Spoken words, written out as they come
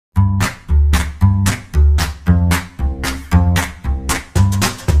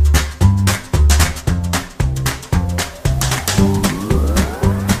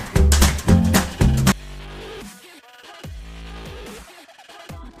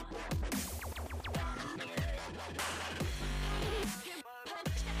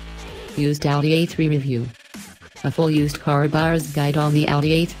Used Audi A3 Review. A full used car buyer's guide on the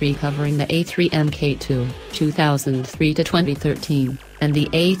Audi A3 covering the A3 Mk2, 2003 to 2013, and the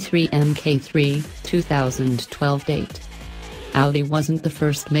A3 Mk3, 2012 date. Audi wasn't the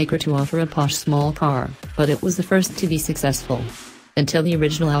first maker to offer a posh small car, but it was the first to be successful. Until the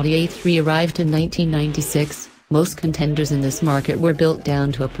original Audi A3 arrived in 1996, most contenders in this market were built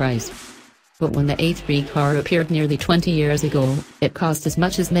down to a price. But when the A3 car appeared nearly 20 years ago, it cost as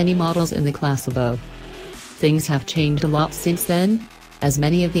much as many models in the class above. Things have changed a lot since then, as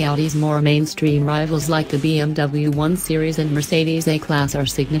many of the Audi's more mainstream rivals like the BMW 1 Series and Mercedes A-Class are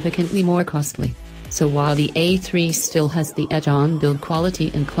significantly more costly. So while the A3 still has the edge on build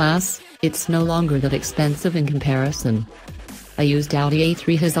quality and class, it's no longer that expensive in comparison. A used Audi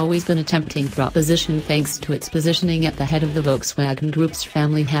A3 has always been a tempting proposition thanks to its positioning at the head of the Volkswagen Group's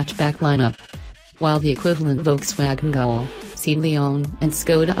family hatchback lineup. While the equivalent Volkswagen Golf, Seat Leon, and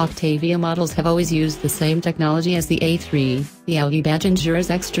Skoda Octavia models have always used the same technology as the A3, the Audi badge ensures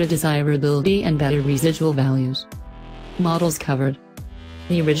extra desirability and better residual values. Models covered.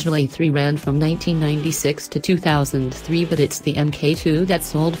 The original A3 ran from 1996 to 2003, but it's the Mk2 that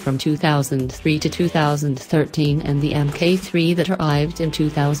sold from 2003 to 2013 and the Mk3 that arrived in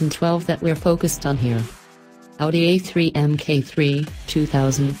 2012 that we're focused on here. Audi A3 Mk3,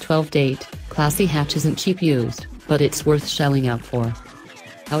 2012 date, classy hatch isn't cheap used, but it's worth shelling out for.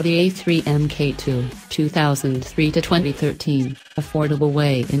 Audi A3 Mk2, 2003 to 2013, affordable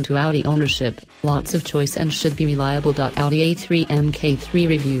way into Audi ownership, lots of choice and should be reliable. Audi A3 Mk3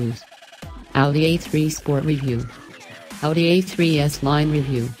 reviews. Audi A3 Sport review. Audi A3 S-Line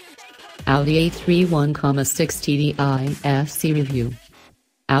review. Audi A3 1.6 TDI SE review.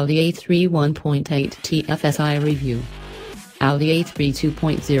 Audi A3 1.8 TFSI review. Audi A3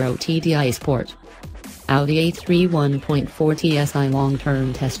 2.0 TDI Sport. Audi A3 1.4 TSI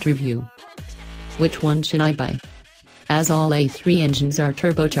long-term test review. Which one should I buy? As all A3 engines are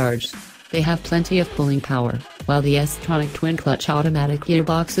turbocharged, they have plenty of pulling power, while the S-tronic twin-clutch automatic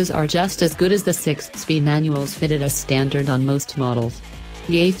gearboxes are just as good as the 6-speed manuals fitted as standard on most models.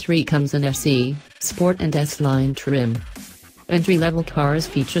 The A3 comes in SE, Sport and S-Line trim. Entry-level cars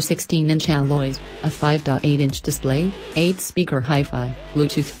feature 16-inch alloys, a 5.8-inch display, 8-speaker hi-fi,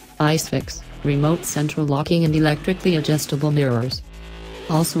 Bluetooth, ISFIX, remote central locking and electrically adjustable mirrors.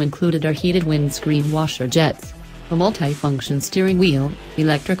 Also included are heated windscreen washer jets, a multi-function steering wheel,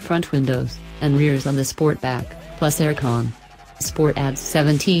 electric front windows, and rears on the Sport back, plus aircon. Sport adds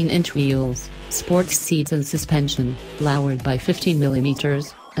 17-inch wheels, sports seats and suspension, lowered by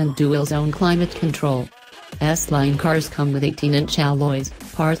 15mm, and dual-zone climate control. S-Line cars come with 18-inch alloys,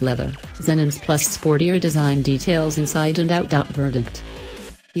 part leather, Xenons plus sportier design details inside and out. Verdict.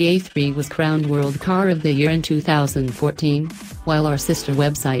 The A3 was crowned World Car of the Year in 2014, while our sister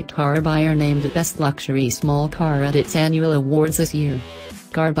website Car Buyer named it Best Luxury Small Car at its annual awards this year.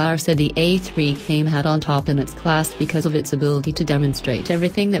 Car Buyer said the A3 came out on top in its class because of its ability to demonstrate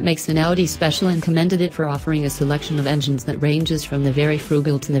everything that makes an Audi special and commended it for offering a selection of engines that ranges from the very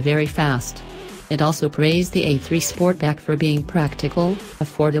frugal to the very fast. It also praised the A3 Sportback for being practical,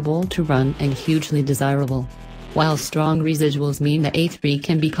 affordable to run and hugely desirable. While strong residuals mean the A3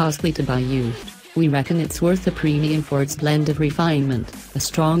 can be costly to buy used, we reckon it's worth the premium for its blend of refinement, a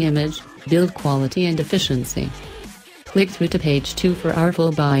strong image, build quality and efficiency. Click through to page 2 for our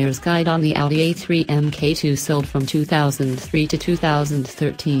full buyer's guide on the Audi A3 Mk2 sold from 2003 to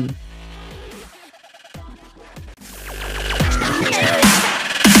 2013.